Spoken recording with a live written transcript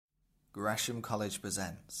Gresham College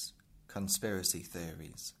presents Conspiracy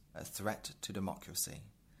Theories, A Threat to Democracy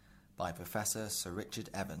by Professor Sir Richard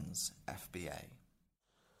Evans, FBA.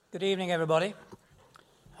 Good evening, everybody.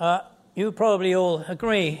 You probably all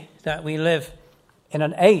agree that we live in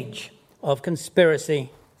an age of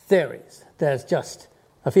conspiracy theories. There's just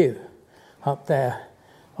a few up there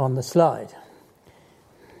on the slide.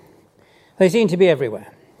 They seem to be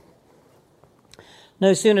everywhere.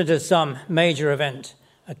 No sooner does some major event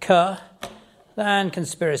occur than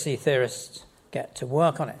conspiracy theorists get to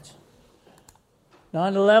work on it.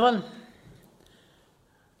 9/11?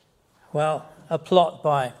 Well, a plot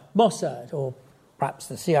by Mossad, or perhaps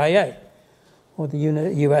the CIA, or the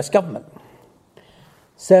US government.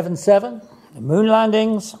 7/7, the moon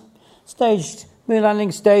landings, staged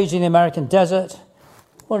in the American desert,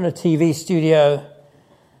 or in a TV studio,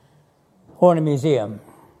 or in a museum,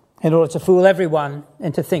 in order to fool everyone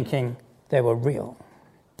into thinking they were real.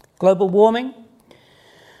 Global warming?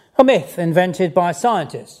 A myth invented by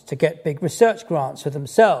scientists to get big research grants for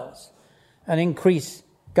themselves and increase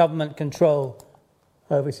government control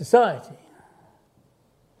over society.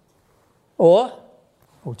 Or,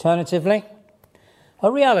 alternatively,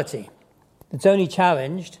 a reality that's only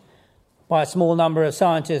challenged by a small number of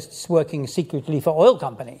scientists working secretly for oil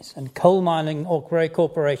companies and coal mining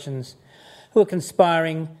corporations who are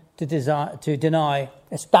conspiring to deny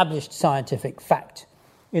established scientific fact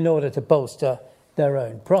in order to bolster their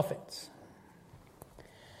own profits.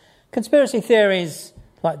 Conspiracy theories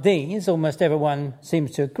like these, almost everyone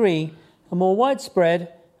seems to agree, are more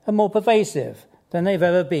widespread and more pervasive than they've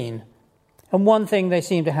ever been. And one thing they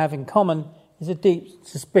seem to have in common is a deep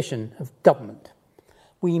suspicion of government.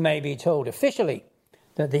 We may be told officially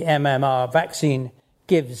that the MMR vaccine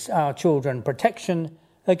gives our children protection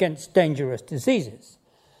against dangerous diseases.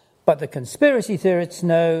 But the conspiracy theorists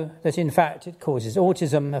know that, in fact, it causes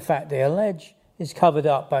autism, a fact they allege is covered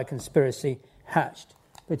up by conspiracy hatched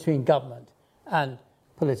between government and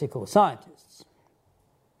political scientists.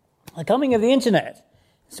 The coming of the internet,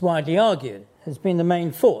 it's widely argued, has been the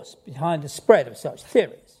main force behind the spread of such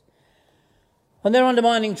theories. And they're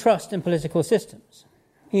undermining trust in political systems,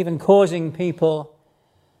 even causing people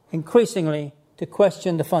increasingly to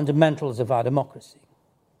question the fundamentals of our democracy.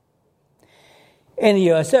 In the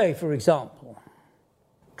USA, for example,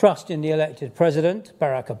 trust in the elected president,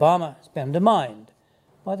 Barack Obama, has been undermined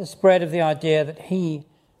by the spread of the idea that he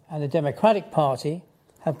and the Democratic Party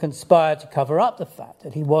have conspired to cover up the fact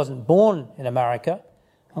that he wasn't born in America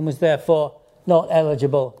and was therefore not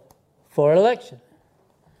eligible for election.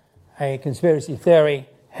 A conspiracy theory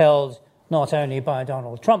held not only by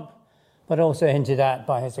Donald Trump, but also hinted at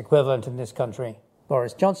by his equivalent in this country,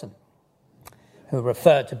 Boris Johnson, who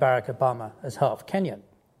referred to Barack Obama as half Kenyan.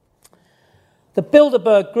 The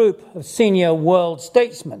Bilderberg Group of senior world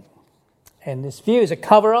statesmen, in this view, is a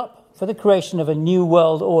cover-up for the creation of a new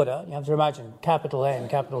world order. You have to imagine capital A and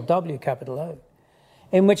capital W, capital O,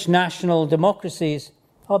 in which national democracies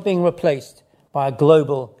are being replaced by a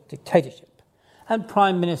global dictatorship. And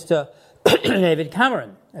Prime Minister David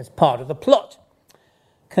Cameron, as part of the plot,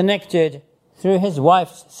 connected through his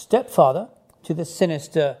wife's stepfather to the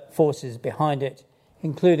sinister forces behind it,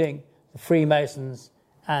 including the Freemasons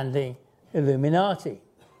and the Illuminati.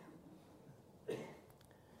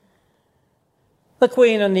 The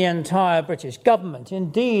Queen and the entire British government,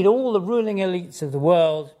 indeed all the ruling elites of the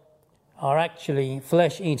world, are actually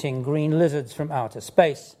flesh-eating green lizards from outer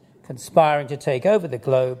space, conspiring to take over the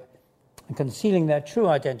globe and concealing their true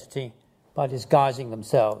identity by disguising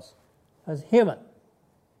themselves as human.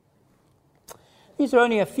 These are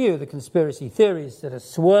only a few of the conspiracy theories that are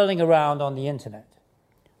swirling around on the internet,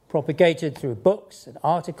 propagated through books and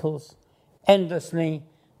articles, endlessly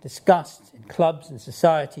discussed in clubs and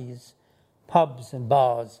societies, pubs and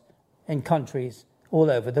bars in countries all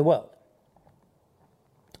over the world.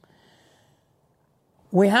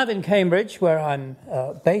 We have in Cambridge, where I'm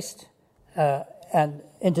based, an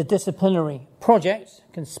interdisciplinary project,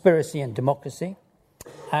 Conspiracy and Democracy,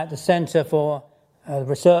 at the Centre for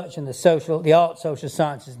Research in the Arts, Social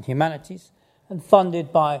Sciences and Humanities, and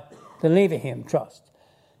funded by the Leverhulme Trust.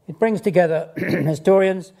 It brings together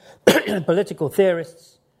historians, political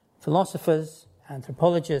theorists, philosophers,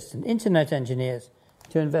 anthropologists, and internet engineers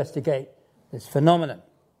to investigate this phenomenon.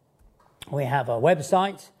 We have a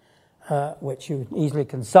website, which you easily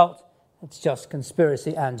consult. It's just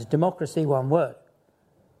Conspiracy and Democracy, one word.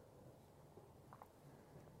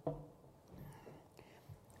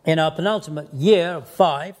 In our penultimate year of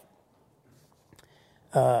 5,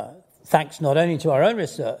 thanks not only to our own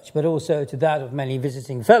research, but also to that of many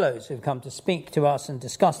visiting fellows who've come to speak to us and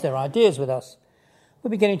discuss their ideas with us, we're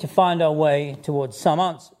beginning to find our way towards some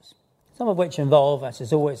answers. some of which involve, as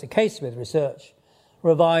is always the case with research,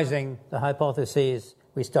 revising the hypotheses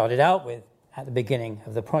we started out with at the beginning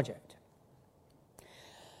of the project.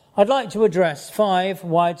 I'd like to address 5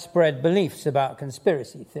 widespread beliefs about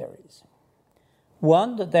conspiracy theories.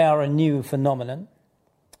 1, that they are a new phenomenon.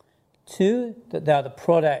 2, that they are the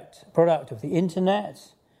product of the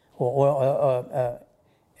internet or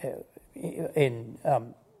in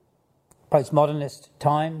postmodernist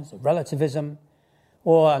times, relativism,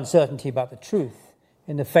 or uncertainty about the truth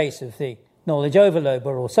in the face of the knowledge overload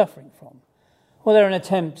we're all suffering from. Or they're an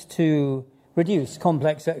attempt to reduce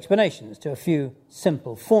complex explanations to a few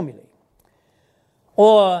simple formulae.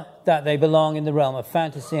 Or that they belong in the realm of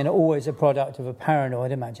fantasy and are always a product of a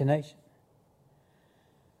paranoid imagination.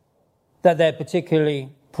 That they're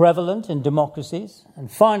particularly prevalent in democracies.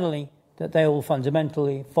 And finally, that they all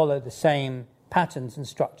fundamentally follow the same patterns and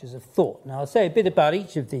structures of thought. Now, I'll say a bit about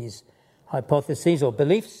each of these hypotheses or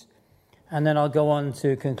beliefs, and then I'll go on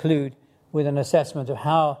to conclude with an assessment of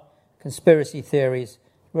how conspiracy theories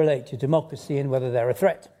relate to democracy and whether they're a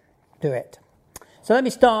threat to it. So let me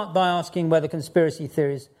start by asking whether conspiracy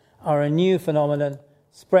theories are a new phenomenon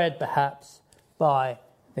spread perhaps by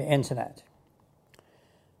the internet.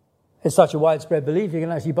 It's such a widespread belief you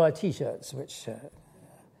can actually buy T-shirts which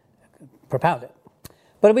propound it.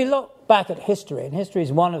 But if we look back at history, and history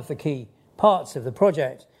is one of the key parts of the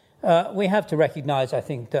project, we have to recognize, I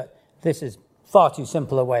think, that this is far too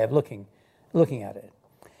simple a way of looking at it.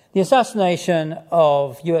 The assassination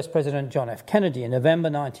of US President John F. Kennedy in November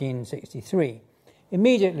 1963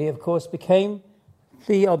 immediately, of course, became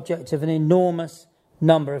the object of an enormous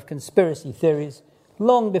number of conspiracy theories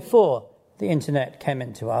long before the internet came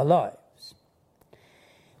into our lives.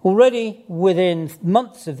 Already within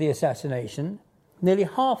months of the assassination, nearly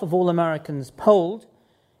half of all Americans polled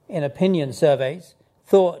in opinion surveys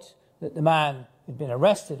thought that the man who'd been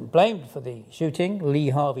arrested and blamed for the shooting, Lee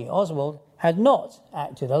Harvey Oswald, had not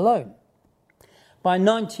acted alone. By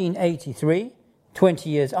 1983, 20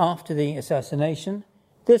 years after the assassination,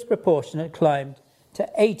 this proportion had climbed to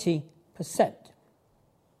 80%.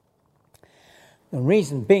 The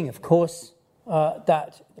reason being, of course,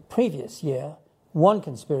 that the previous year, one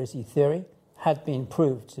conspiracy theory had been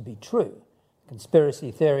proved to be true.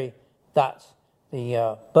 Conspiracy theory that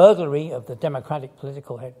the burglary of the Democratic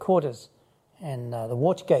political headquarters in the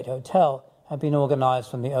Watergate Hotel had been organized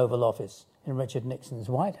from the Oval Office in Richard Nixon's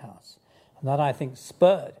White House. And that, I think,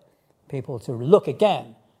 spurred people to look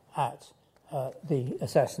again at the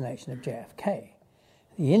assassination of JFK.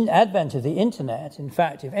 The advent of the internet, in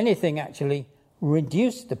fact, if anything, actually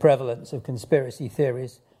reduced the prevalence of conspiracy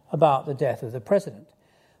theories about the death of the president,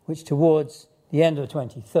 which towards the end of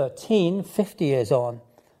 2013, 50 years on,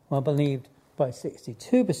 were believed by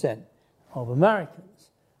 62% of Americans.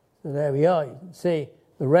 So there we are. You can see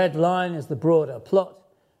the red line is the broader plot,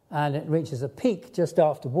 and it reaches a peak just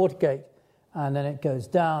after Watergate, and then it goes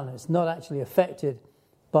down. It's not actually affected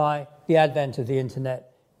by the advent of the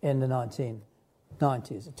internet in the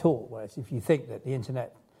 1990s at all, whereas if you think that the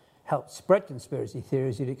internet helped spread conspiracy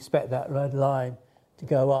theories, you'd expect that red line to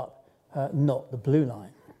go up, not the blue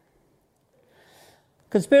line.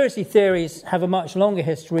 Conspiracy theories have a much longer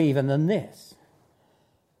history even than this.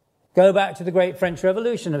 Go back to the Great French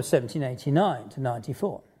Revolution of 1789 to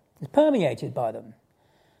 94. It's permeated by them.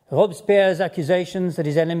 Robespierre's accusations that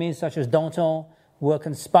his enemies, such as Danton, were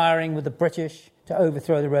conspiring with the British to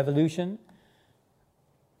overthrow the revolution.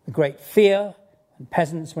 The Great Fear, and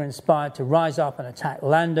peasants were inspired to rise up and attack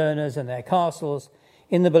landowners and their castles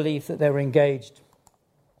in the belief that they were engaged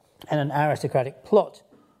in an aristocratic plot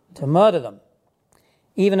to murder them.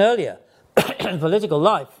 Even earlier, political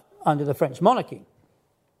life under the French monarchy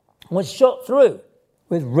was shot through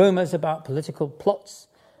with rumours about political plots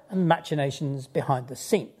and machinations behind the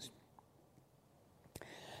scenes.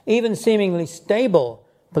 Even seemingly stable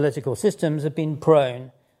political systems have been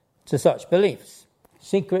prone to such beliefs.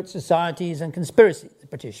 Secret societies and conspiracies. The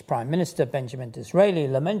British Prime Minister Benjamin Disraeli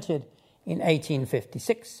lamented in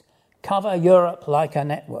 1856, "Cover Europe like a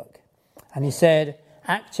network." And he said,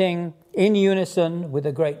 acting in unison with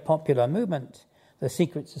a great popular movement, the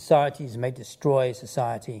secret societies may destroy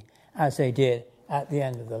society as they did at the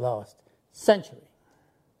end of the last century.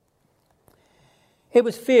 It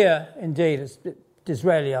was fear, indeed, as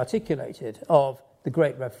Disraeli articulated, of the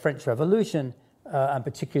Great French Revolution, and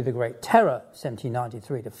particularly the Great Terror of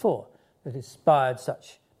 1793-4, that inspired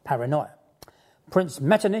such paranoia. Prince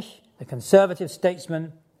Metternich, the conservative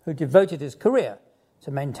statesman who devoted his career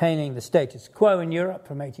to maintaining the status quo in Europe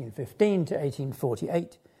from 1815 to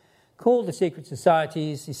 1848, called the secret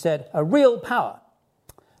societies, he said, a real power,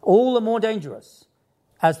 all the more dangerous,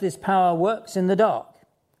 as this power works in the dark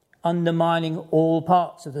undermining all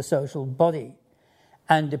parts of the social body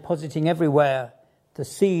and depositing everywhere the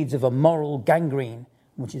seeds of a moral gangrene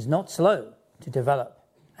which is not slow to develop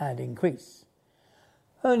and increase.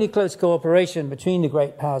 Only close cooperation between the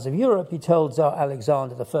great powers of Europe, he told Tsar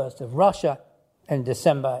Alexander I of Russia in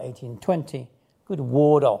December 1820, could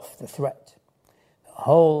ward off the threat. The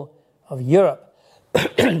whole of Europe,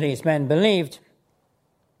 these men believed,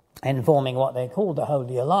 in forming what they called the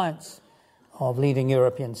Holy Alliance of leading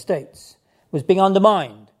European states, was being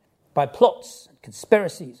undermined by plots and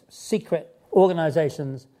conspiracies of secret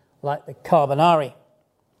organizations like the Carbonari,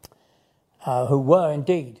 who were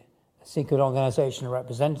indeed a secret organization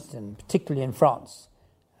represented particularly in France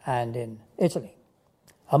and in Italy.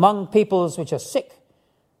 Among peoples which are sick,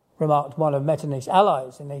 remarked one of Metternich's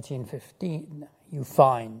allies in 1815, you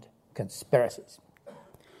find conspiracies.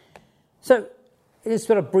 So, this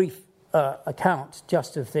sort of brief account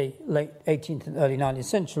just of the late 18th and early 19th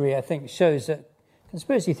century, I think, shows that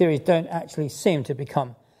conspiracy theories don't actually seem to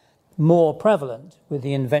become more prevalent with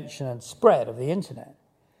the invention and spread of the internet.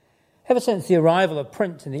 Ever since the arrival of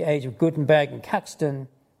print in the age of Gutenberg and Caxton,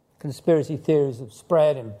 conspiracy theories have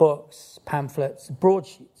spread in books, pamphlets,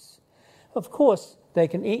 broadsheets. Of course, they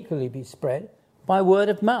can equally be spread by word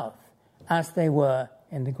of mouth, as they were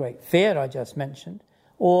in the Great Fear I just mentioned,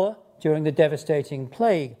 or during the devastating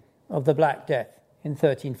plague of the Black Death in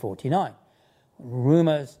 1349.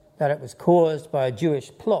 Rumours that it was caused by a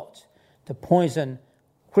Jewish plot to poison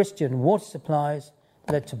Christian water supplies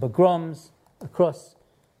led to pogroms across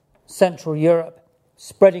Central Europe,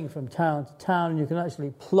 spreading from town to town, and you can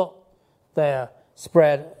actually plot their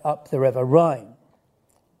spread up the River Rhine.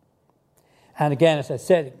 And again, as I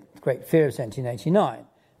said, the Great Fear of 1789,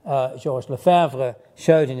 Georges Lefebvre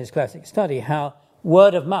showed in his classic study how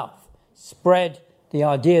word of mouth spread the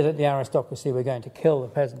idea that the aristocracy were going to kill the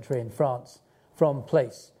peasantry in France from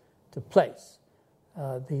place to place.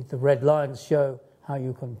 The red lines show how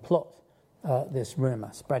you can plot this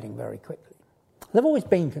rumour spreading very quickly. There have always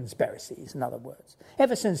been conspiracies, in other words,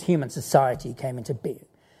 ever since human society came into being.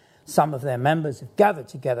 Some of their members have gathered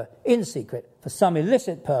together in secret for some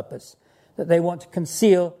illicit purpose that they want to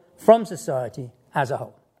conceal from society as a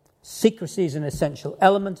whole. Secrecy is an essential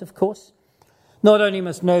element, of course. Not only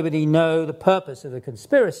must nobody know the purpose of the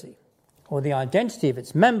conspiracy or the identity of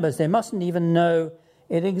its members, they mustn't even know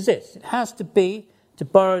it exists. It has to be, to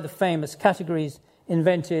borrow the famous categories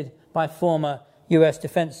invented by former US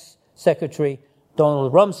Defense Secretary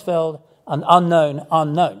Donald Rumsfeld, an unknown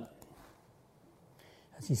unknown.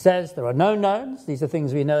 As he says, there are known knowns. These are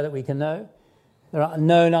things we know that we can know. There are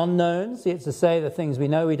known unknowns. It's to say the things we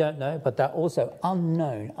know we don't know, but there are also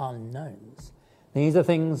unknown unknowns. These are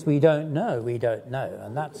things we don't know,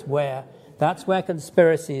 and that's where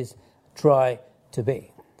conspiracies try to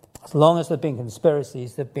be. As long as there have been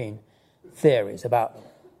conspiracies, there have been theories about them.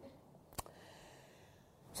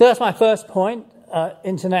 So that's my first point.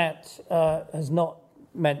 Internet has not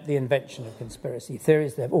meant the invention of conspiracy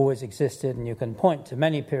theories. They've always existed, and you can point to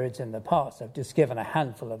many periods in the past. I've just given a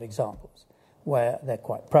handful of examples where they're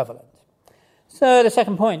quite prevalent. So the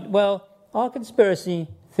second point, well, are conspiracy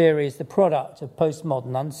theories the product of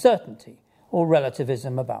postmodern uncertainty or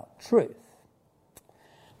relativism about truth?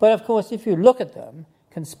 But of course, if you look at them,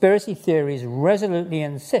 conspiracy theories resolutely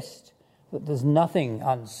insist that there's nothing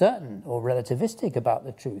uncertain or relativistic about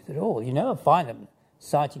the truth at all. You never find them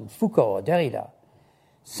citing Foucault or Derrida.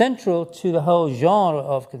 Central to the whole genre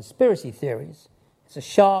of conspiracy theories is a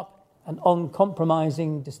sharp and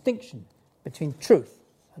uncompromising distinction between truth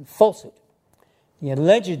and falsehood. The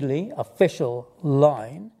allegedly official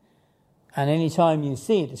line, and any time you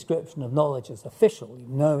see a description of knowledge as official, you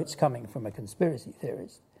know it's coming from a conspiracy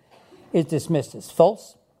theorist, is dismissed as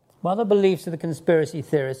false, while the beliefs of the conspiracy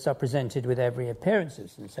theorists are presented with every appearance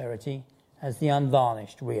of sincerity as the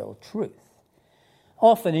unvarnished real truth.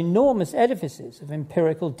 Often enormous edifices of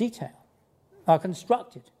empirical detail are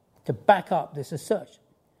constructed to back up this assertion.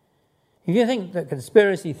 If you think that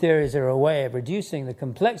conspiracy theories are a way of reducing the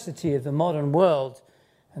complexity of the modern world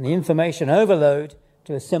and the information overload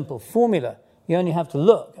to a simple formula, you only have to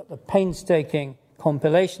look at the painstaking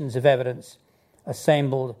compilations of evidence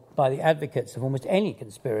assembled by the advocates of almost any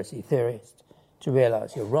conspiracy theorist to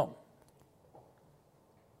realize you're wrong.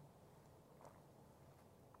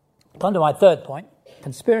 On to my third point,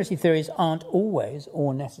 conspiracy theories aren't always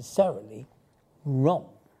or necessarily wrong.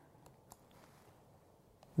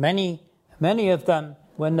 Many of them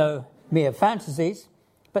were no mere fantasies,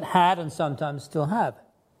 but had and sometimes still have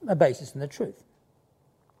a basis in the truth.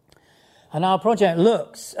 And our project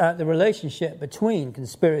looks at the relationship between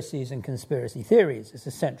conspiracies and conspiracy theories as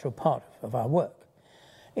a central part of our work.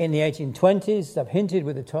 In the 1820s, as I've hinted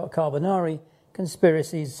with the Carbonari,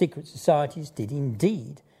 conspiracies, secret societies did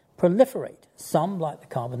indeed proliferate. Some, like the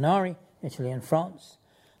Carbonari, Italy and France,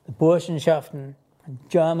 the Burschenschaften in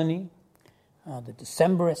Germany, the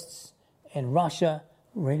Decembrists in Russia,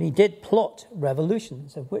 really did plot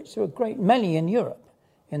revolutions, of which there were a great many in Europe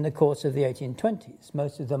in the course of the 1820s,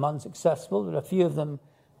 most of them unsuccessful, but a few of them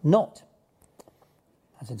not,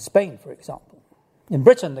 as in Spain, for example. In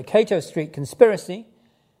Britain, the Cato Street conspiracy,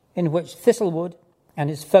 in which Thistlewood and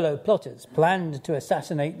his fellow plotters planned to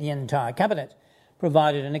assassinate the entire cabinet,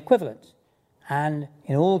 provided an equivalent. And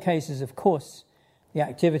in all cases, of course, the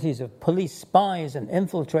activities of police spies and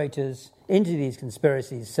infiltrators into these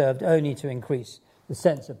conspiracies served only to increase the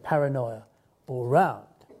sense of paranoia all round.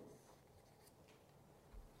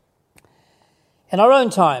 In our own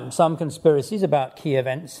time, some conspiracies about key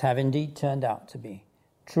events have indeed turned out to be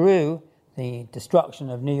true. The destruction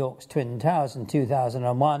of New York's Twin Towers in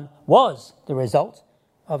 2001 was the result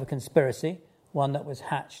of a conspiracy, one that was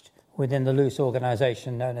hatched within the loose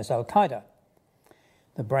organization known as Al-Qaeda.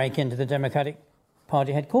 The break into the Democratic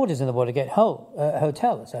Party headquarters in the Watergate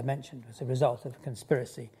Hotel, as I mentioned, was a result of a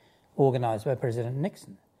conspiracy organized by President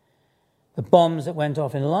Nixon. The bombs that went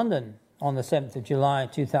off in London on the 7th of July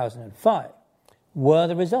 2005 were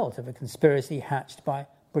the result of a conspiracy hatched by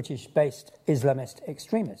British-based Islamist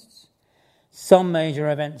extremists. Some major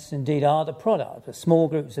events indeed are the product of small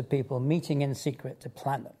groups of people meeting in secret to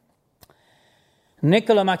plan them.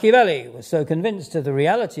 Niccolo Machiavelli was so convinced of the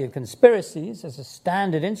reality of conspiracies as a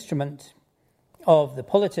standard instrument of the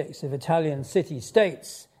politics of Italian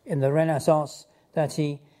city-states in the Renaissance that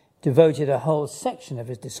he devoted a whole section of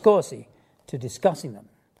his Discorsi to discussing them.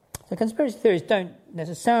 So conspiracy theories don't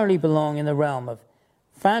necessarily belong in the realm of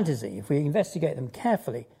fantasy. If we investigate them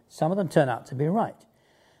carefully, some of them turn out to be right.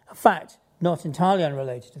 A fact not entirely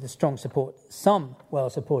unrelated to the strong support some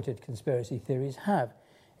well-supported conspiracy theories have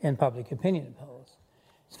in public opinion polls.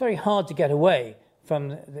 It's very hard to get away from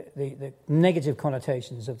the negative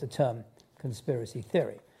connotations of the term conspiracy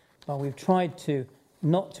theory, but we've tried to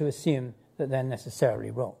not to assume that they're necessarily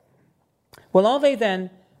wrong. Well, are they then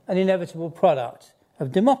an inevitable product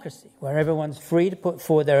of democracy, where everyone's free to put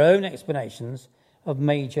forward their own explanations of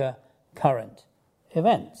major current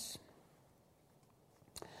events?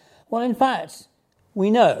 Well, in fact, we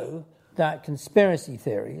know that conspiracy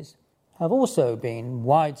theories have also been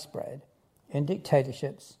widespread in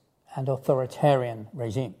dictatorships and authoritarian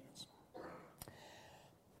regimes.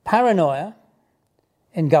 Paranoia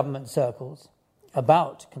in government circles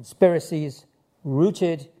about conspiracies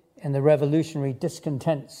rooted in the revolutionary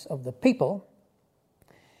discontents of the people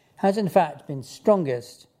has in fact been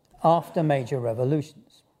strongest after major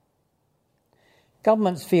revolutions.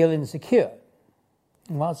 Governments feel insecure,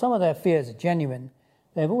 and while some of their fears are genuine,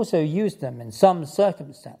 they've also used them in some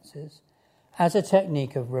circumstances as a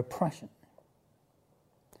technique of repression.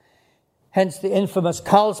 Hence the infamous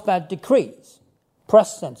Carlsbad decrees,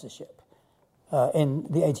 press censorship in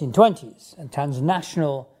the 1820s, and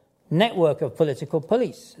transnational network of political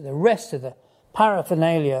police, the rest of the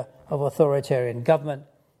paraphernalia of authoritarian government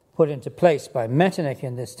put into place by Metternich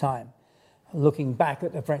in this time, looking back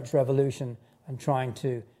at the French Revolution and trying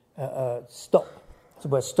to stop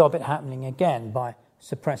it happening again by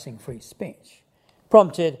suppressing free speech,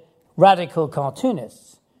 prompted radical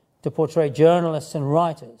cartoonists to portray journalists and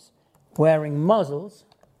writers wearing muzzles,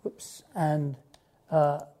 and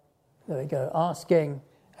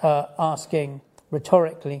asking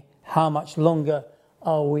rhetorically, how much longer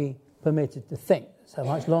are we permitted to think? So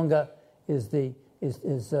much longer is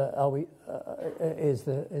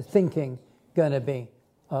thinking going to be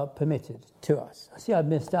permitted to us? I see I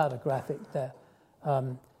missed out a graphic there.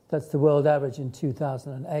 That's the world average in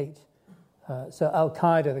 2008. So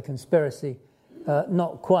Al-Qaeda, the conspiracy,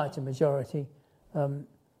 not quite a majority. A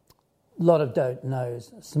lot of don't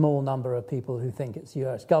knows, a small number of people who think it's the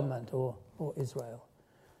US government or Israel.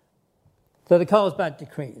 So the Carlsbad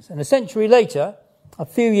decrees. And a century later, a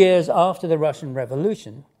few years after the Russian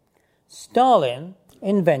Revolution, Stalin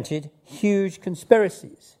invented huge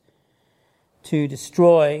conspiracies to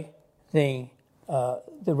destroy the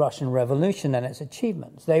Russian Revolution and its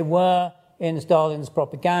achievements. They were, in Stalin's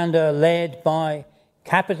propaganda, led by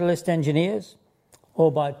capitalist engineers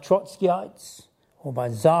or by Trotskyites or by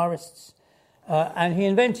Tsarists. And he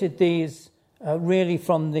invented these really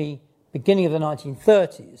from the beginning of the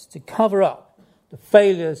 1930s to cover up the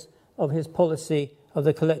failures of his policy of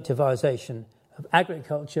the collectivization of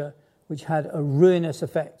agriculture, which had a ruinous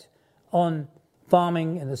effect on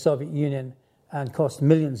farming in the Soviet Union and cost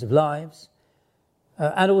millions of lives.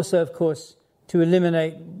 And also, of course, to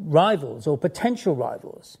eliminate rivals or potential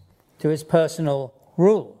rivals to his personal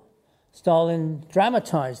rule. Stalin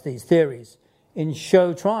dramatized these theories in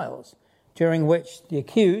show trials, during which the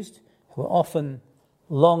accused, who were often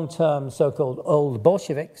long-term so-called old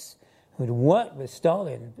Bolsheviks, who had worked with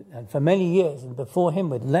Stalin and for many years, and before him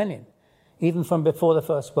with Lenin, even from before the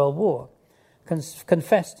First World War,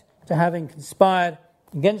 confessed to having conspired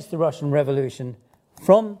against the Russian Revolution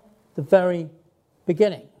from the very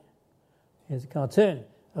beginning. Here's a cartoon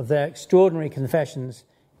of their extraordinary confessions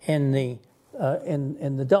in the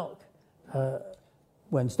dock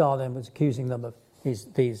when Stalin was accusing them of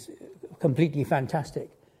these completely fantastic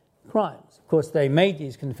crimes. Of course, they made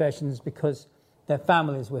these confessions because their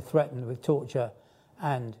families were threatened with torture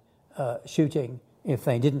and shooting if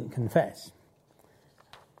they didn't confess.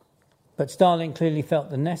 But Stalin clearly felt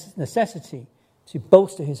the necessity to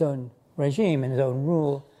bolster his own regime and his own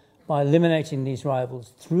rule by eliminating these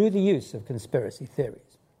rivals through the use of conspiracy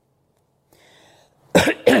theories.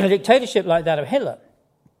 A dictatorship like that of Hitler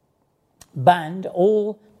banned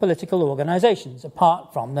all political organizations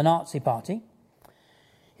apart from the Nazi Party.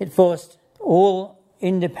 It forced all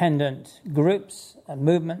independent groups and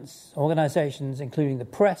movements, organizations, including the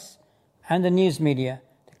press and the news media,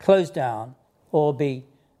 to close down or be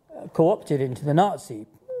co-opted into the Nazi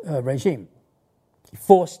regime. He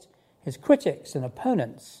forced his critics and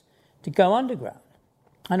opponents to go underground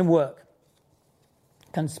and work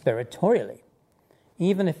conspiratorially,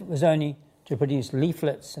 even if it was only to produce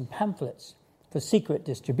leaflets and pamphlets for secret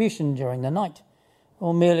distribution during the night,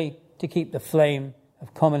 or merely to keep the flame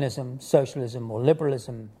of communism, socialism, or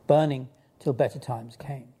liberalism burning till better times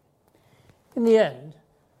came. In the end,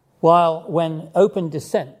 when open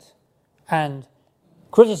dissent and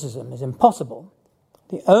criticism is impossible,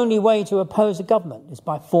 the only way to oppose a government is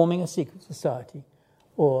by forming a secret society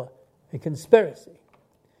or a conspiracy.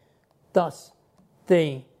 Thus,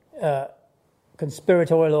 the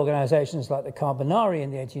conspiratorial organizations like the Carbonari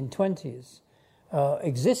in the 1820s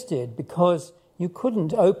existed because you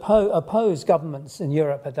couldn't oppose governments in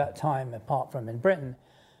Europe at that time, apart from in Britain,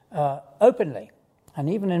 openly. And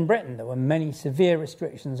even in Britain, there were many severe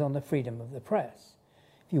restrictions on the freedom of the press.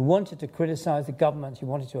 If you wanted to criticize the government, you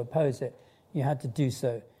wanted to oppose it, you had to do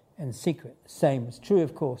so in secret. The same was true,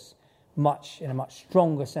 of course, in a much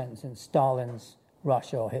stronger sense in Stalin's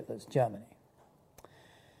Russia or Hitler's Germany.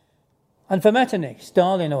 And for Metternich,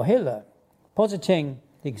 Stalin or Hitler, positing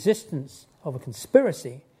the existence of a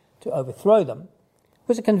conspiracy to overthrow them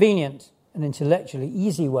was a convenient and intellectually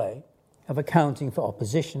easy way of accounting for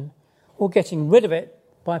opposition or getting rid of it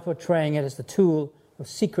by portraying it as the tool of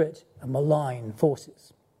secret and malign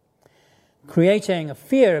forces. Creating a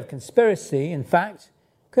fear of conspiracy, in fact,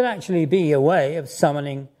 could actually be a way of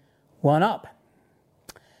summoning one up.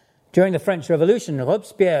 During the French Revolution,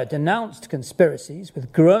 Robespierre denounced conspiracies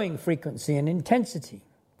with growing frequency and intensity,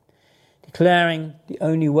 declaring the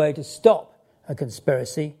only way to stop a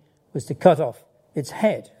conspiracy was to cut off its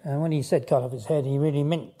head. And when he said cut off his head, he really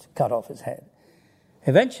meant cut off his head.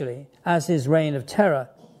 Eventually, as his reign of terror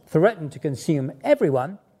threatened to consume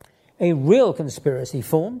everyone, a real conspiracy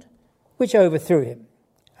formed, which overthrew him.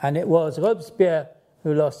 And it was Robespierre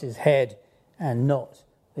who lost his head and not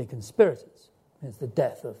the conspirators. It's the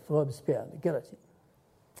death of Robespierre and the guillotine.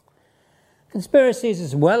 Conspiracies,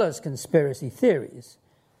 as well as conspiracy theories,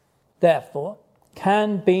 therefore,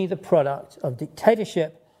 can be the product of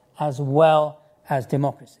dictatorship as well as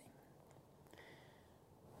democracy.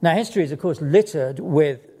 Now, history is, of course, littered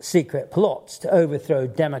with secret plots to overthrow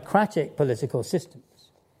democratic political systems,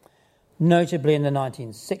 notably in the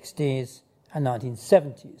 1960s and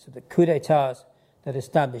 1970s, with the coups d'etats that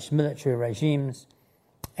established military regimes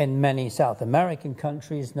in many South American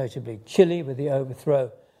countries, notably Chile, with the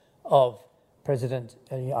overthrow of President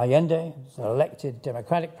Allende, an elected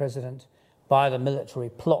democratic president, by the military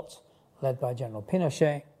plot led by General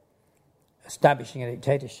Pinochet, establishing a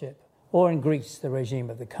dictatorship, or in Greece, the regime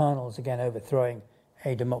of the colonels, again overthrowing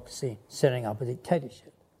a democracy, setting up a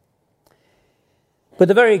dictatorship. But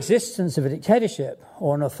the very existence of a dictatorship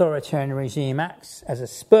or an authoritarian regime acts as a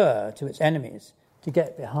spur to its enemies to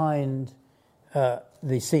get behind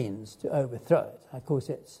the scenes to overthrow it. Of course,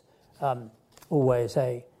 it's always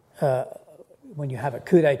when you have a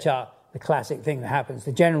coup d'etat, the classic thing that happens,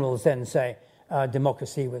 the generals then say,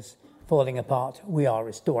 democracy was falling apart, we are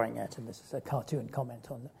restoring it. And this is a cartoon comment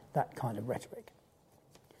on that kind of rhetoric.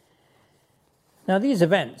 Now, these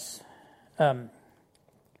events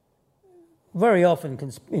very often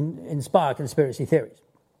inspire conspiracy theories.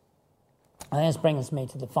 And this brings me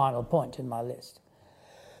to the final point in my list.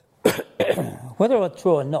 Whether it's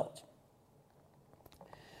true or not,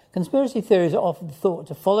 conspiracy theories are often thought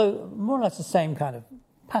to follow more or less the same kind of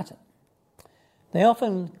pattern. they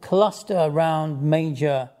often cluster around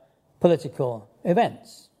major political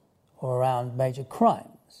events or around major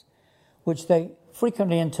crimes, which they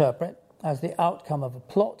frequently interpret as the outcome of a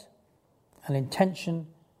plot, an intention,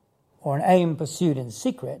 or an aim pursued in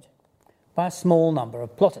secret by a small number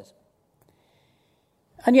of plotters.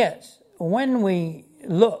 And yet, when we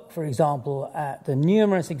look, for example, at the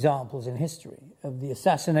numerous examples in history of the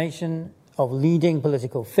assassination of leading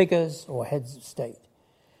political figures or heads of state,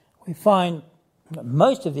 we find that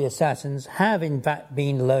most of the assassins have in fact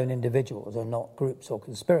been lone individuals and not groups or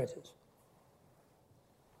conspirators,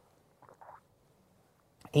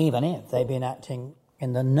 even if they've been acting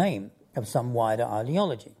in the name of some wider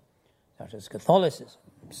ideology, such as Catholicism,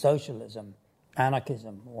 socialism,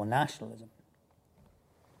 anarchism, or nationalism.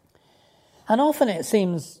 And often it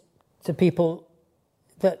seems to people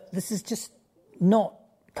that this is just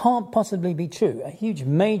can't possibly be true. A huge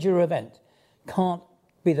major event can't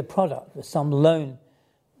be the product of some lone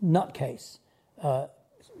nutcase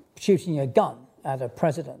shooting a gun at a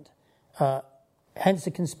president. Hence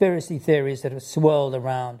the conspiracy theories that have swirled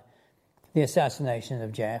around the assassination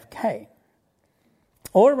of JFK,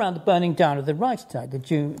 or around the burning down of the Reichstag,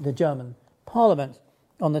 the German parliament,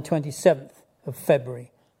 on the 27th of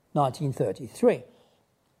February 1933.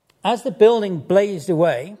 As the building blazed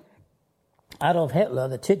away, Adolf Hitler,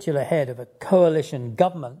 the titular head of a coalition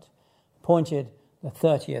government, appointed the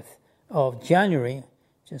 30th of January,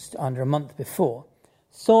 just under a month before,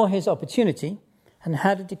 saw his opportunity and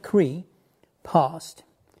had a decree passed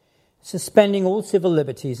suspending all civil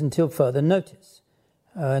liberties until further notice.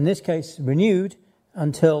 In this case, renewed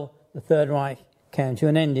until the Third Reich came to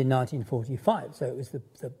an end in 1945. So it was the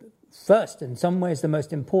first, in some ways, the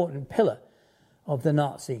most important pillar of the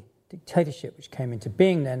Nazi dictatorship, which came into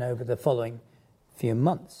being then over the following few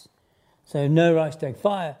months. So no Reichstag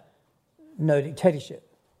fire, no dictatorship,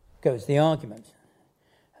 goes the argument.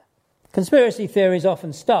 Conspiracy theories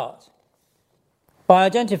often start by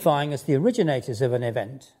identifying as the originators of an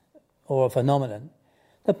event or a phenomenon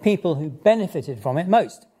the people who benefited from it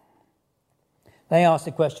most. They ask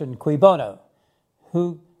the question, cui bono?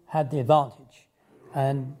 Who had the advantage?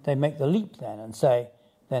 And they make the leap then and say,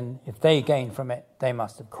 then if they gained from it, they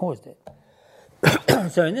must have caused it.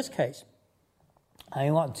 So in this case, I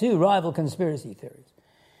want two rival conspiracy theories.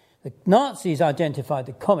 The Nazis identified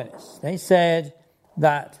the communists. They said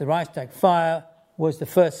that the Reichstag fire was the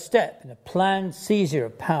first step in a planned seizure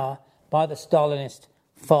of power by the Stalinist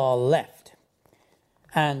far left.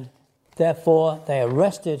 And therefore, they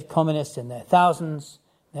arrested communists in their thousands,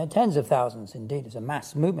 their tens of thousands indeed, it was a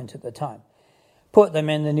mass movement at the time, put them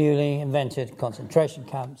in the newly invented concentration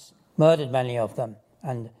camps, murdered many of them,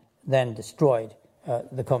 and then destroyed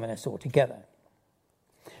the communists altogether.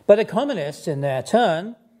 But the communists, in their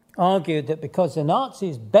turn, argued that because the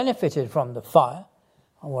Nazis benefited from the fire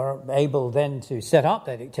and were able then to set up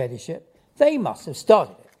their dictatorship, they must have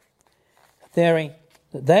started it. A theory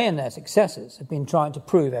that they and their successors have been trying to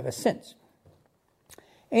prove ever since.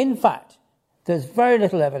 In fact, there's very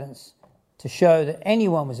little evidence to show that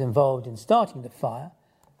anyone was involved in starting the fire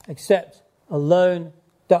except a lone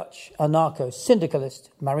Dutch anarcho-syndicalist,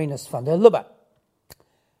 Marinus van der Lubbe,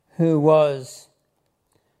 who was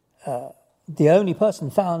the only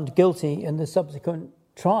person found guilty in the subsequent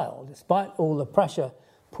trial, despite all the pressure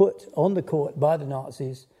put on the court by the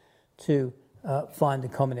Nazis to find the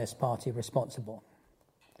Communist Party responsible.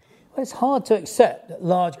 Well, it's hard to accept that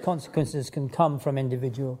large consequences can come from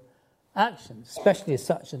individual actions, especially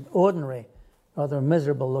such an ordinary, rather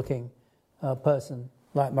miserable-looking person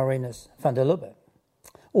like Marinus van der Lubbe,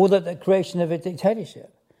 or that the creation of a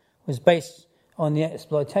dictatorship was based on the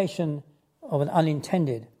exploitation of an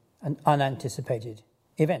unintended and unanticipated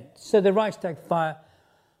event. So the Reichstag fire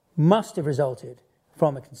must have resulted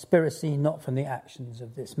from a conspiracy, not from the actions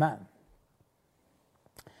of this man.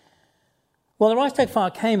 Well, the Reichstag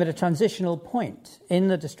fire came at a transitional point in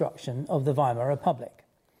the destruction of the Weimar Republic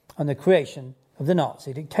and the creation of the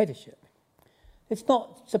Nazi dictatorship. It's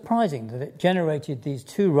not surprising that it generated these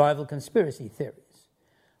two rival conspiracy theories,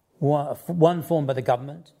 one formed by the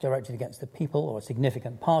government, directed against the people, or a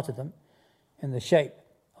significant part of them, in the shape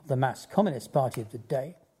of the mass Communist Party of the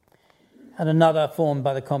day, and another formed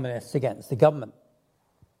by the communists against the government.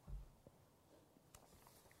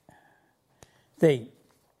 In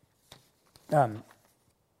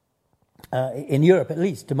Europe, at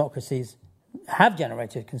least, democracies have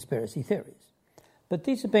generated conspiracy theories, but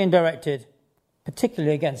these have been directed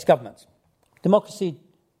particularly against governments. Democracy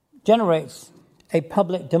generates a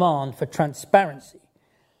public demand for transparency,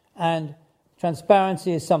 and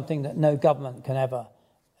transparency is something that no government can ever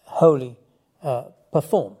wholly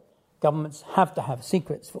perform. Governments have to have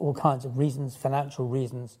secrets for all kinds of reasons, financial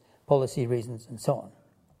reasons, policy reasons, and so on.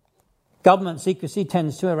 Government secrecy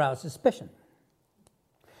tends to arouse suspicion,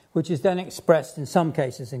 which is then expressed in some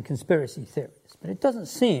cases in conspiracy theories. But it doesn't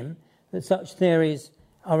seem that such theories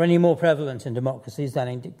are any more prevalent in democracies than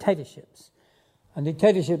in dictatorships. And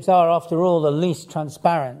dictatorships are, after all, the least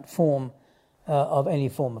transparent form of any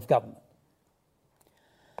form of government.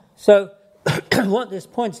 So what this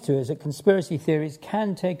points to is that conspiracy theories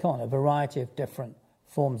can take on a variety of different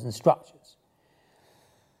forms and structures.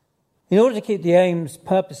 In order to keep the aims,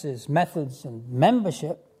 purposes, methods, and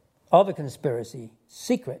membership of a conspiracy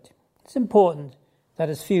secret, it's important that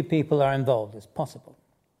as few people are involved as possible.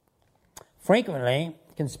 Frequently,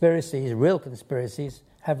 conspiracies, real conspiracies,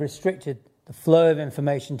 have restricted the flow of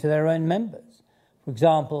information to their own members, for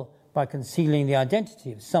example, by concealing the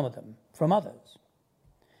identity of some of them from others.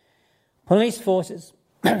 Police forces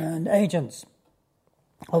and agents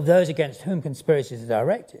of those against whom conspiracies are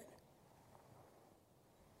directed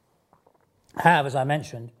have, as I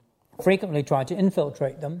mentioned, frequently tried to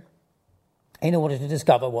infiltrate them in order to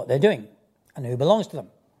discover what they're doing and who belongs to them.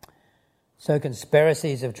 So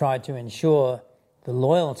conspiracies have tried to ensure the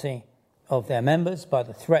loyalty of their members by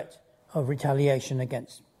the threat of retaliation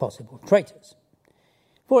against possible traitors.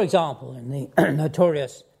 For example, in the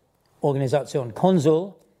notorious Organisation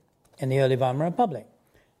Konsul in the early Weimar Republic,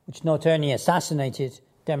 which not only assassinated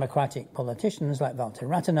democratic politicians like Walter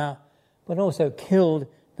Rathenau, but also killed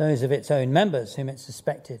those of its own members whom it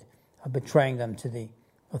suspected of betraying them to the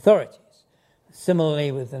authorities.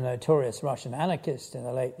 Similarly, with the notorious Russian anarchist in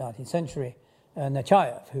the late 19th century,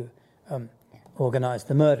 Nechayev, who organised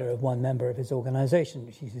the murder of one member of his organisation,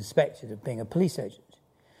 which he suspected of being a police agent.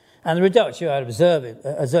 And the reductio ad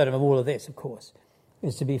absurdum of all of this, of course,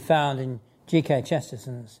 is to be found in G.K.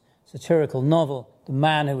 Chesterton's satirical novel, The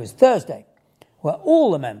Man Who Was Thursday, where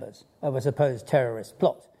all the members of a supposed terrorist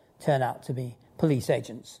plot turn out to be police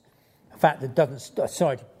agents. A fact that doesn't...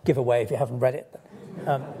 Sorry to give away if you haven't read it.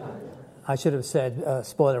 But, I should have said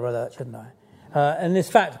spoiler alert, shouldn't I? And this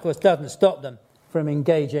fact, of course, doesn't stop them from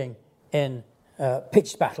engaging in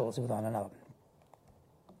pitched battles with one another.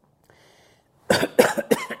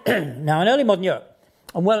 Now, in early modern Europe,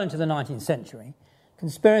 and well into the 19th century,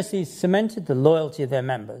 conspiracies cemented the loyalty of their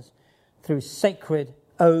members through sacred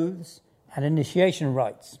oaths and initiation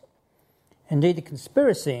rites. Indeed,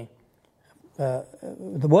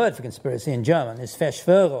 the word for conspiracy in German is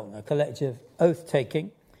Verschwörung, a collective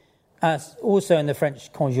oath-taking, as also in the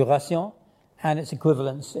French conjuration and its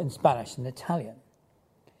equivalents in Spanish and Italian.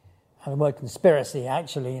 And the word conspiracy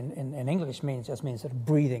actually in English means sort of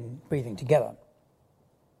breathing together.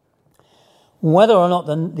 Whether or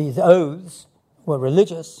not these oaths were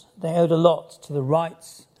religious, they owed a lot to the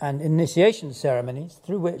rites and initiation ceremonies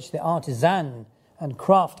through which the artisan and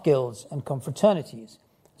craft guilds and confraternities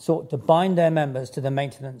sought to bind their members to the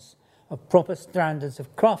maintenance of proper standards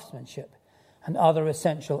of craftsmanship and other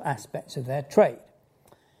essential aspects of their trade.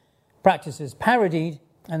 Practices parodied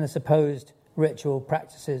and the supposed ritual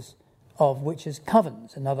practices of witches'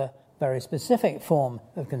 covens, another very specific form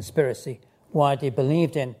of conspiracy widely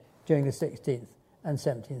believed in during the 16th and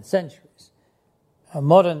 17th centuries.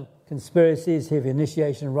 Modern conspiracies have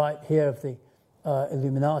initiation rite here of the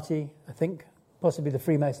Illuminati, I think, possibly the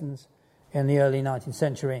Freemasons in the early 19th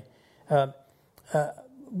century.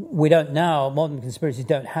 We don't now, modern conspiracies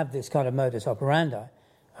don't have this kind of modus operandi.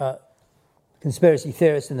 Conspiracy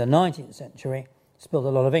theorists in the 19th century spilled a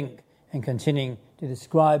lot of ink in continuing to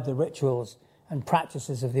describe the rituals and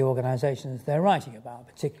practices of the organizations they're writing about,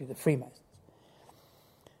 particularly the Freemasons.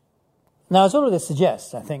 Now, as all of this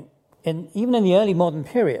suggests, I think, even in the early modern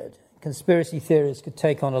period, conspiracy theories could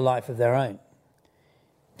take on a life of their own.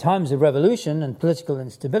 In times of revolution and political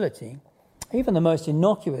instability, even the most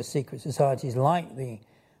innocuous secret societies like the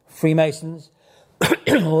Freemasons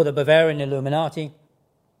or the Bavarian Illuminati,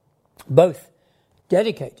 both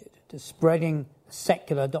dedicated to spreading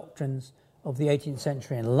secular doctrines of the 18th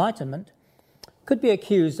century Enlightenment, could be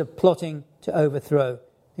accused of plotting to overthrow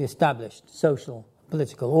the established social and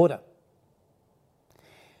political order.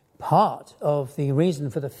 Part of the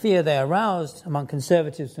reason for the fear they aroused among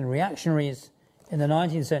conservatives and reactionaries in the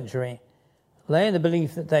 19th century lay in the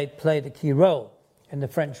belief that they'd played a key role in the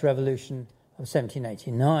French Revolution of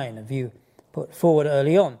 1789, a view put forward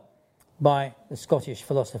early on by the Scottish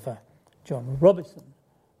philosopher John Robertson.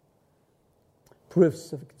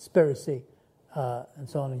 Proofs of conspiracy and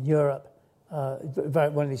so on in Europe,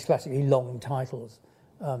 one of these classically long titles.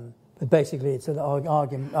 But basically, it's an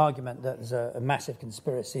argument that there's a massive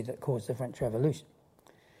conspiracy that caused the French Revolution.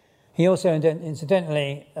 He also,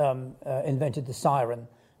 incidentally, invented the siren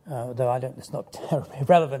though it's not terribly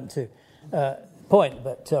relevant to the point,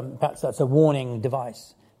 but perhaps that's a warning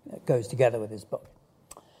device that goes together with his book.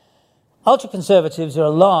 Ultra-conservatives are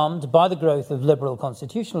alarmed by the growth of liberal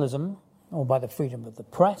constitutionalism, or by the freedom of the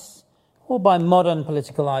press, or by modern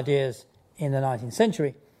political ideas in the 19th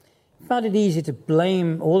century. I found it easy to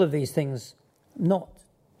blame all of these things not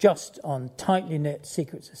just on tightly knit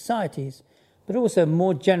secret societies, but also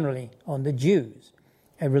more generally on the Jews,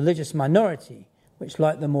 a religious minority which,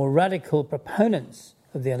 like the more radical proponents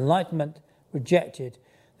of the Enlightenment, rejected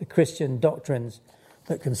the Christian doctrines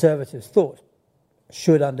that conservatives thought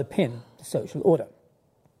should underpin the social order.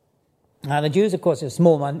 Now, the Jews, of course, are a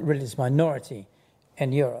small religious minority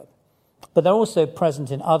in Europe, but they're also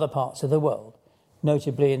present in other parts of the world,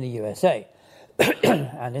 notably in the USA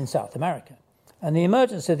and in South America. And the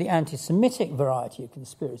emergence of the anti-Semitic variety of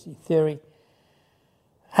conspiracy theory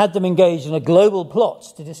had them engaged in a global plot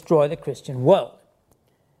to destroy the Christian world.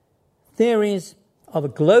 Theories of a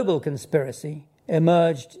global conspiracy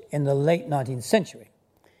emerged in the late 19th century,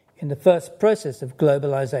 in the first process of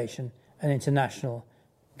globalization and international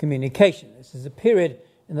communication. This is a period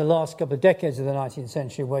in the last couple of decades of the 19th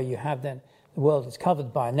century where you have then the world is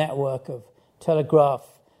covered by a network of telegraph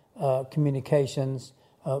communications,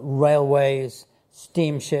 railways,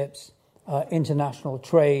 steamships, international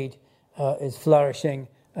trade is flourishing.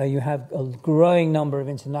 You have a growing number of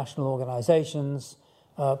international organizations,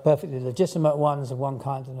 perfectly legitimate ones of one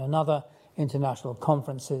kind and another, international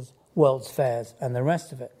conferences, world's fairs, and the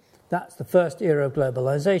rest of it. That's the first era of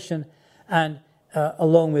globalization, and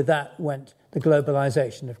along with that went the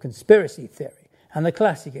globalization of conspiracy theory. And the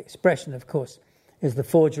classic expression, of course, is the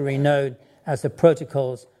forgery known as the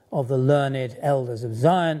Protocols of the Learned Elders of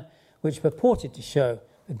Zion, which purported to show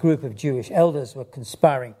a group of Jewish elders were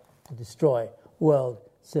conspiring to destroy world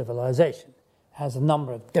civilization. It has a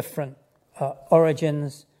number of different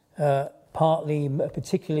origins,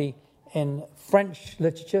 particularly in French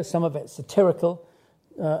literature, some of it satirical,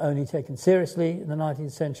 only taken seriously in the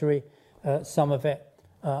 19th century, some of it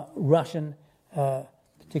Russian,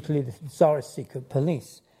 particularly the Tsarist secret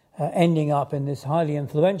police, ending up in this highly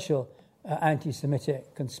influential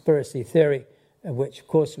anti-Semitic conspiracy theory, which, of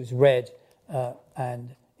course, was read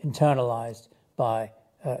and internalized by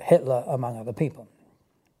Hitler, among other people.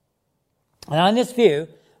 And in this view,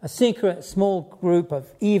 a secret small group of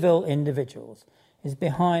evil individuals is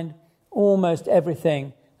behind almost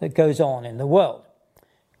everything that goes on in the world,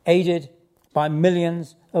 aided by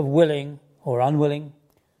millions of willing or unwilling,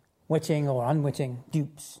 witting or unwitting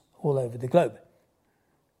dupes all over the globe.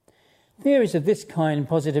 Theories of this kind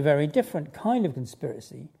posit a very different kind of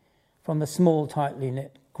conspiracy from the small, tightly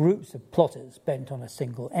knit groups of plotters bent on a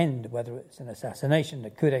single end, whether it's an assassination, a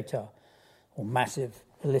coup d'etat, or massive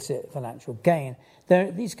illicit financial gain.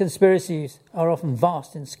 These conspiracies are often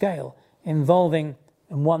vast in scale, involving,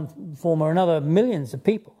 in one form or another, millions of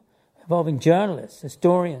people, involving journalists,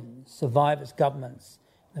 historians, survivors, governments,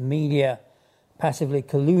 the media, passively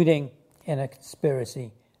colluding in a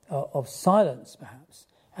conspiracy of silence, perhaps.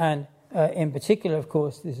 And in particular, of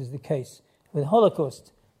course, this is the case with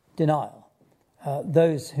Holocaust denial.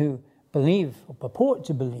 Those who believe or purport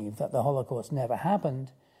to believe that the Holocaust never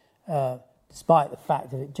happened, despite the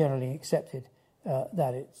fact that it generally accepted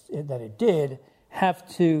that it did, have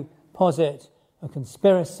to posit a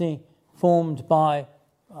conspiracy formed by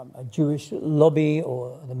a Jewish lobby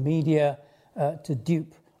or the media to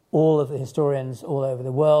dupe all of the historians all over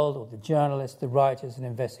the world, or the journalists, the writers and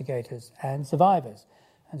investigators and survivors,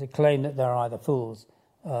 and to claim that they're either fools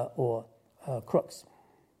or crooks.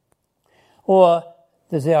 Or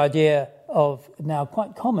there's the idea of, now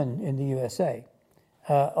quite common in the USA,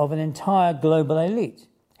 of an entire global elite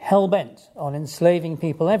hell-bent on enslaving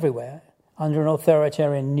people everywhere under an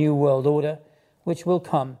authoritarian new world order, which will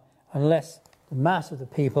come unless the mass of the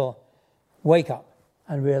people wake up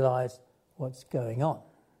and realize what's going on.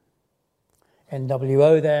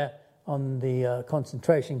 NWO there on the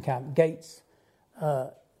concentration camp gates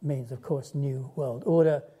means, of course, New World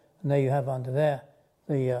Order. And there you have under there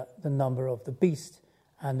the number of the beast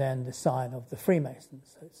and then the sign of the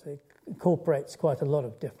Freemasons. So it incorporates quite a lot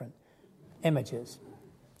of different images.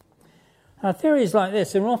 Now, theories like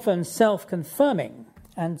this are often self-confirming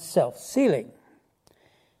and self-sealing,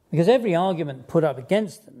 because every argument put up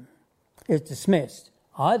against them is dismissed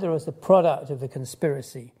either as the product of the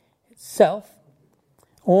conspiracy itself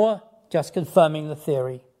or just confirming the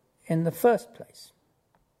theory in the first place.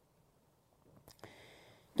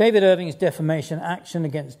 David Irving's defamation action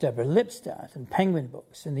against Deborah Lipstadt and Penguin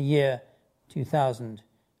Books in the year 2000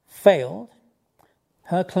 failed.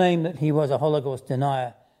 Her claim that he was a Holocaust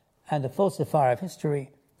denier and a falsifier of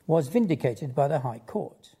history was vindicated by the High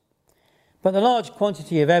Court. But the large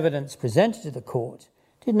quantity of evidence presented to the court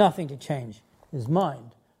did nothing to change his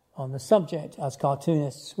mind on the subject, as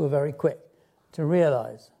cartoonists were very quick to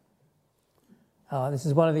realise. This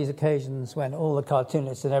is one of these occasions when all the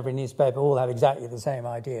cartoonists in every newspaper all have exactly the same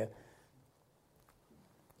idea.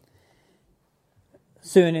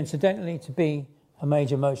 Soon, incidentally, to be a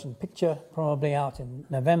major motion picture, probably out in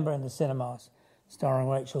November in the cinemas, starring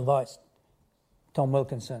Rachel Weisz, Tom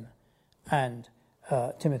Wilkinson, and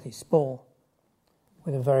Timothy Spall,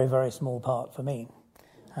 with a very, very small part for me,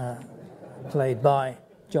 played by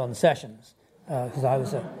John Sessions,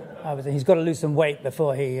 because he's got to lose some weight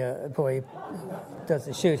before he does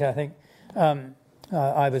the shoot, I think.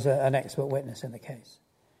 I was an expert witness in the case.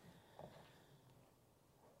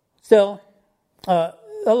 Still, a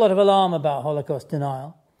lot of alarm about Holocaust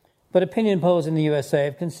denial, but opinion polls in the USA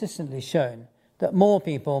have consistently shown that more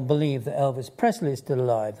people believe that Elvis Presley is still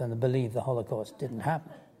alive than believe the Holocaust didn't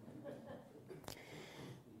happen.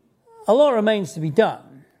 A lot remains to be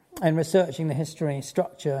done in researching the history,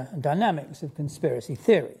 structure, and dynamics of conspiracy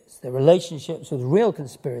theories, their relationships with real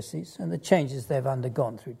conspiracies, and the changes they've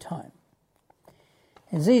undergone through time.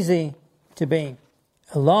 It's easy to be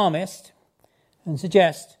alarmist and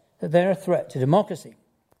suggest that they're a threat to democracy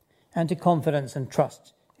and to confidence and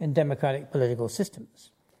trust in democratic political systems.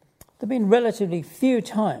 There have been relatively few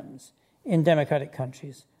times in democratic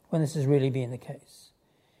countries when this has really been the case.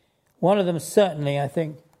 One of them certainly, I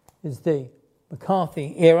think, is the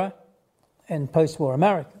McCarthy era in post-war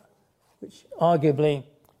America, which arguably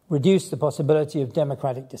reduced the possibility of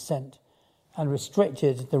democratic dissent and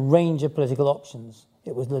restricted the range of political options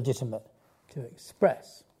it was legitimate to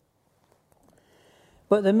express.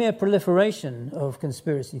 But the mere proliferation of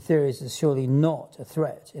conspiracy theories is surely not a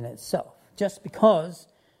threat in itself. Just because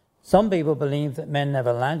some people believe that men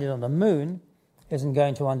never landed on the moon isn't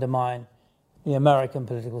going to undermine the American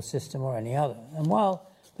political system or any other. And while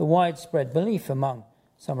the widespread belief among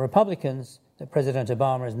some Republicans that President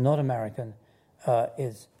Obama is not American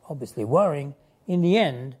is obviously worrying, in the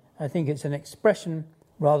end, I think it's an expression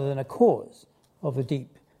rather than a cause of the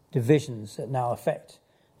deep divisions that now affect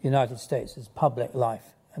the United States' public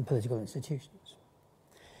life and political institutions.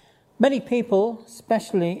 Many people,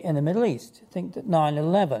 especially in the Middle East, think that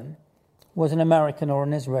 9/11 was an American or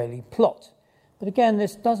an Israeli plot. But again,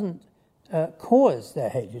 this doesn't cause their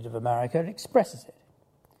hatred of America, it expresses it.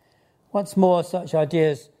 Once more, such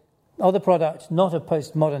ideas are the product not of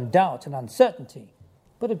postmodern doubt and uncertainty,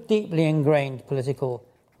 but of deeply ingrained political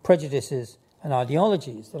prejudices and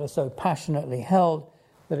ideologies that are so passionately held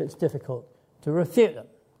that it's difficult to refute them.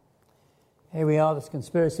 Here we are, this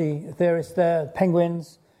conspiracy theorist there,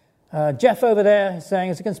 penguins. Jeff over there is saying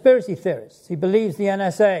he's a conspiracy theorist. He believes the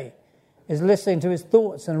NSA is listening to his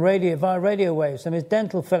thoughts and via radio waves from his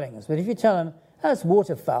dental fillings. But if you tell him, that's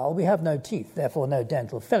waterfowl, we have no teeth, therefore no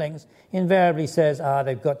dental fillings, invariably says,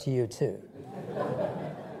 they've got to you too.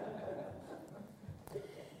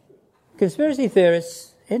 Conspiracy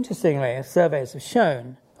theorists, interestingly, as surveys have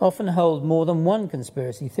shown, often hold more than one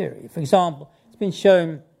conspiracy theory. For example, it's been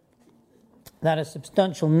shown that a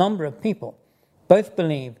substantial number of people both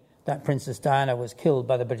believe that Princess Diana was killed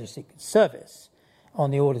by the British Secret Service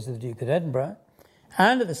on the orders of the Duke of Edinburgh,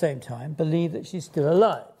 and at the same time believe that she's still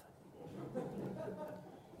alive.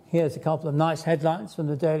 Here's a couple of nice headlines from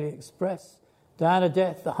the Daily Express. Diana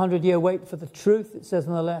death, the 100-year wait for the truth, it says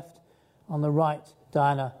on the left. On the right,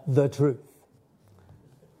 Diana, the truth.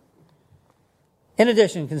 In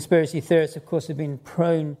addition, conspiracy theorists, of course, have been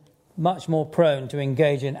much more prone to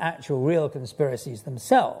engage in actual real conspiracies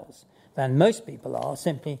themselves than most people are,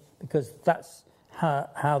 simply because that's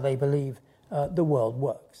how they believe the world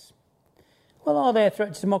works. Well, are they a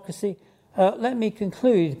threat to democracy? Let me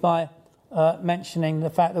conclude by mentioning the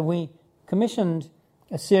fact that we commissioned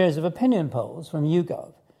a series of opinion polls from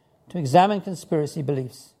YouGov to examine conspiracy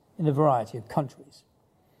beliefs in a variety of countries.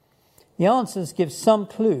 The answers give some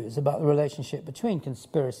clues about the relationship between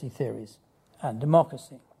conspiracy theories and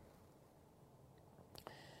democracy.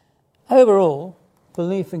 Overall,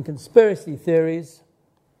 belief in conspiracy theories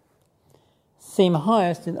seem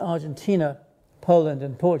highest in Argentina, Poland,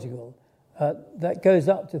 and Portugal. That goes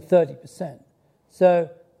up to 30%. So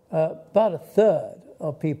about a third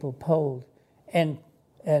of people polled in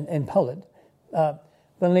Poland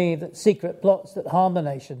believe that secret plots that harm the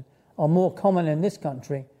nation are more common in this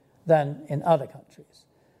country than in other countries.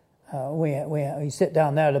 We sit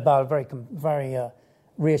down there at about a very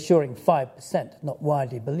reassuring 5%, not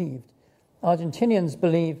widely believed. Argentinians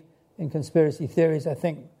believe in conspiracy theories. I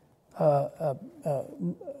think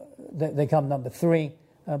they come number 3.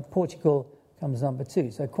 Portugal comes number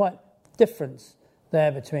 2. So quite difference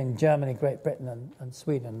there between Germany, Great Britain and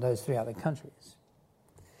Sweden, those three other countries.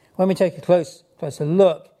 When we take a closer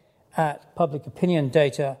look at public opinion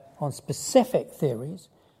data on specific theories,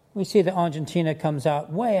 we see that Argentina comes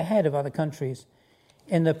out way ahead of other countries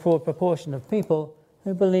in the proportion of people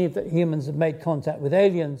who believe that humans have made contact with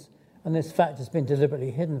aliens, and this fact has been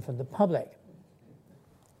deliberately hidden from the public.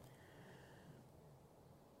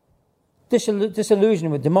 Disillusion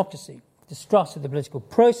with democracy, distrust of the political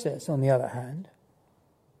process, on the other hand,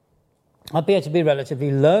 appear to be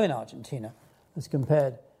relatively low in Argentina as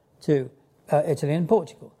compared to Italy and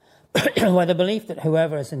Portugal, where the belief that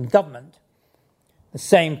whoever is in government, the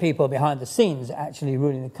same people behind the scenes actually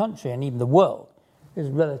ruling the country and even the world, is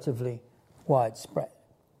relatively widespread.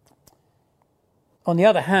 On the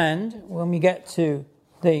other hand, when we get to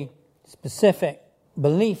the specific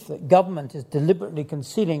belief that government is deliberately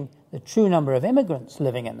concealing the true number of immigrants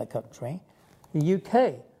living in the country, the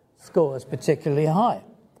UK scores particularly high,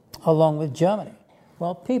 along with Germany,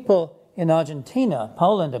 while people in Argentina,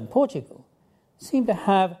 Poland and Portugal seem to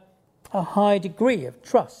have a high degree of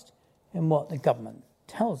trust in what the government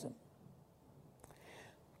tells them.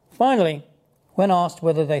 Finally, when asked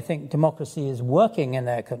whether they think democracy is working in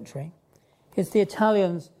their country, it's the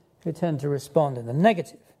Italians who tend to respond in the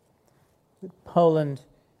negative, with Poland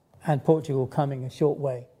and Portugal coming a short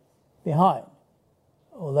way behind.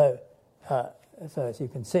 Although, so as you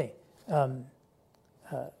can see,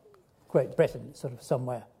 Great Britain is sort of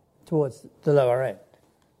somewhere towards the lower end.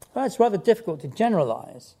 But it's rather difficult to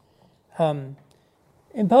generalise. In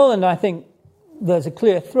Poland, I think there's a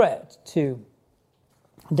clear threat to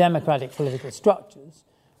democratic political structures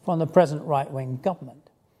from the present right-wing government.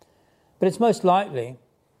 But it's most likely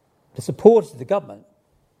the supporters of the government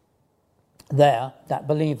there that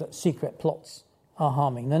believe that secret plots are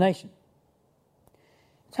harming the nation.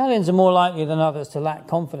 Italians are more likely than others to lack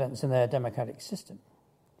confidence in their democratic system.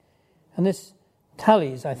 And this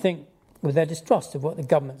tallies, I think, with their distrust of what the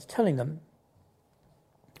government's telling them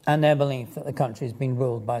and their belief that the country has been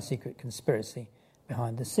ruled by a secret conspiracy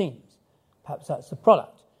behind the scenes. Perhaps that's the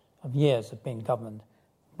product of years of being governed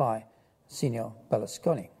by Silvio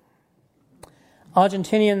Berlusconi.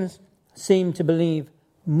 Argentinians seem to believe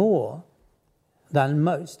more than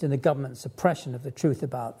most in the government's suppression of the truth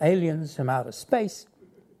about aliens from outer space,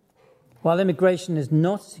 while immigration is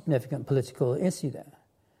not a significant political issue there.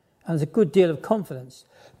 And there's a good deal of confidence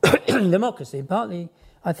in democracy, partly,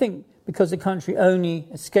 I think, because the country only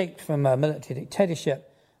escaped from a military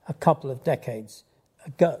dictatorship a couple of decades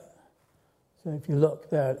ago. So if you look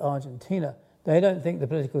there at Argentina, they don't think the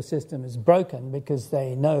political system is broken because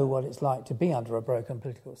they know what it's like to be under a broken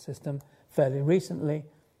political system. Fairly recently,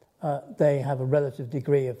 they have a relative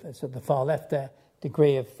degree of, sort of the far left there,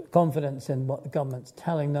 degree of confidence in what the government's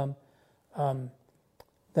telling them.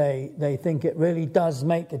 They think it really does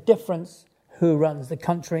make a difference who runs the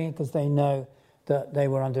country because they know that they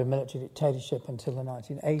were under a military dictatorship until the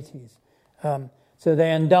 1980s. So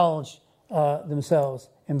they indulge themselves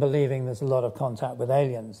in believing there's a lot of contact with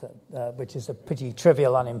aliens, which is a pretty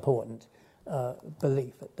trivial, unimportant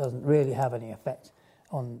belief. It doesn't really have any effect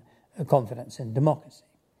on confidence in democracy.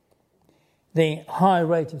 The high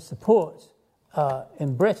rate of support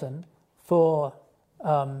in Britain for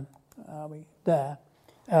the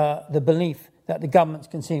belief that the government's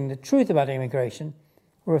concealing the truth about immigration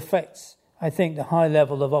reflects, I think, the high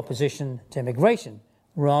level of opposition to immigration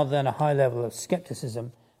rather than a high level of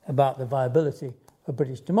scepticism about the viability of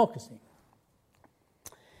British democracy.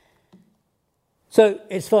 So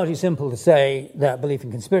it's far too simple to say that belief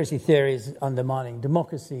in conspiracy theories is undermining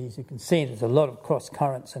democracy. As you can see, there's a lot of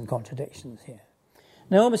cross-currents and contradictions here.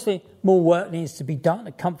 Now, obviously, more work needs to be done,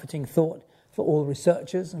 a comforting thought for all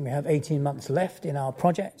researchers, and we have 18 months left in our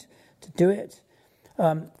project to do it.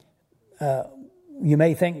 You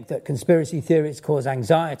may think that conspiracy theories cause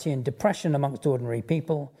anxiety and depression amongst ordinary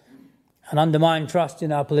people and undermine trust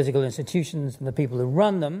in our political institutions and the people who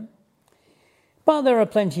run them. But there are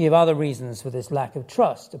plenty of other reasons for this lack of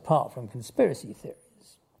trust apart from conspiracy theories.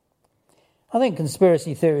 I think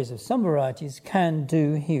conspiracy theories of some varieties can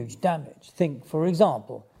do huge damage. Think, for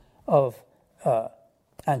example, of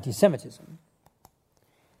anti-Semitism.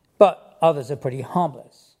 But others are pretty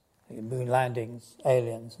harmless, like moon landings,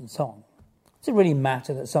 aliens, and so on. Does it really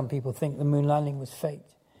matter that some people think the moon landing was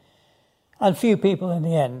faked? And few people in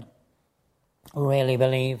the end really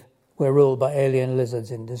believe we're ruled by alien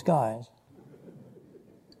lizards in disguise.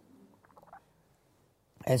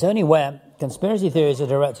 It's only where conspiracy theories are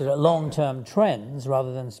directed at long-term trends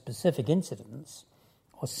rather than specific incidents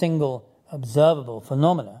or single observable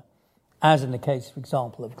phenomena, as in the case, for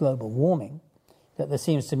example, of global warming, that there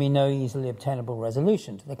seems to be no easily obtainable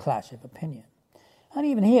resolution to the clash of opinion. And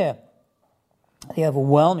even here, the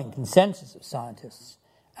overwhelming consensus of scientists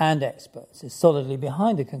and experts is solidly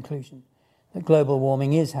behind the conclusion that global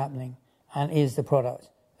warming is happening and is the product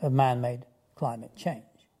of man-made climate change.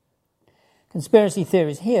 Conspiracy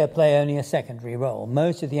theories here play only a secondary role.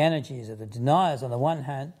 Most of the energies of the deniers on the one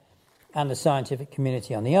hand and the scientific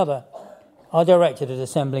community on the other are directed at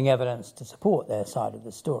assembling evidence to support their side of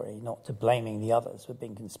the story, not to blaming the others for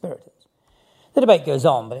being conspirators. The debate goes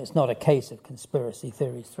on, but it's not a case of conspiracy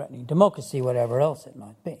theories threatening democracy, whatever else it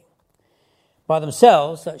might be. By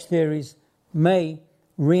themselves, such theories may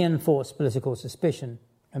reinforce political suspicion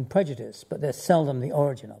and prejudice, but they're seldom the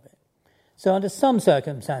origin of it. So under some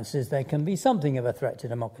circumstances, they can be something of a threat to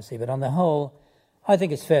democracy, but on the whole, I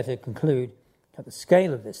think it's fair to conclude that the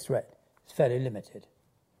scale of this threat is fairly limited.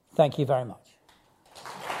 Thank you very much.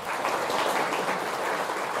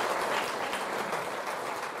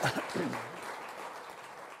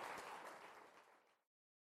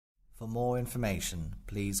 For more information,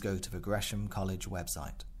 please go to the Gresham College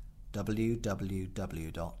website,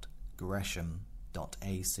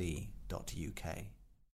 www.gresham.ac.uk.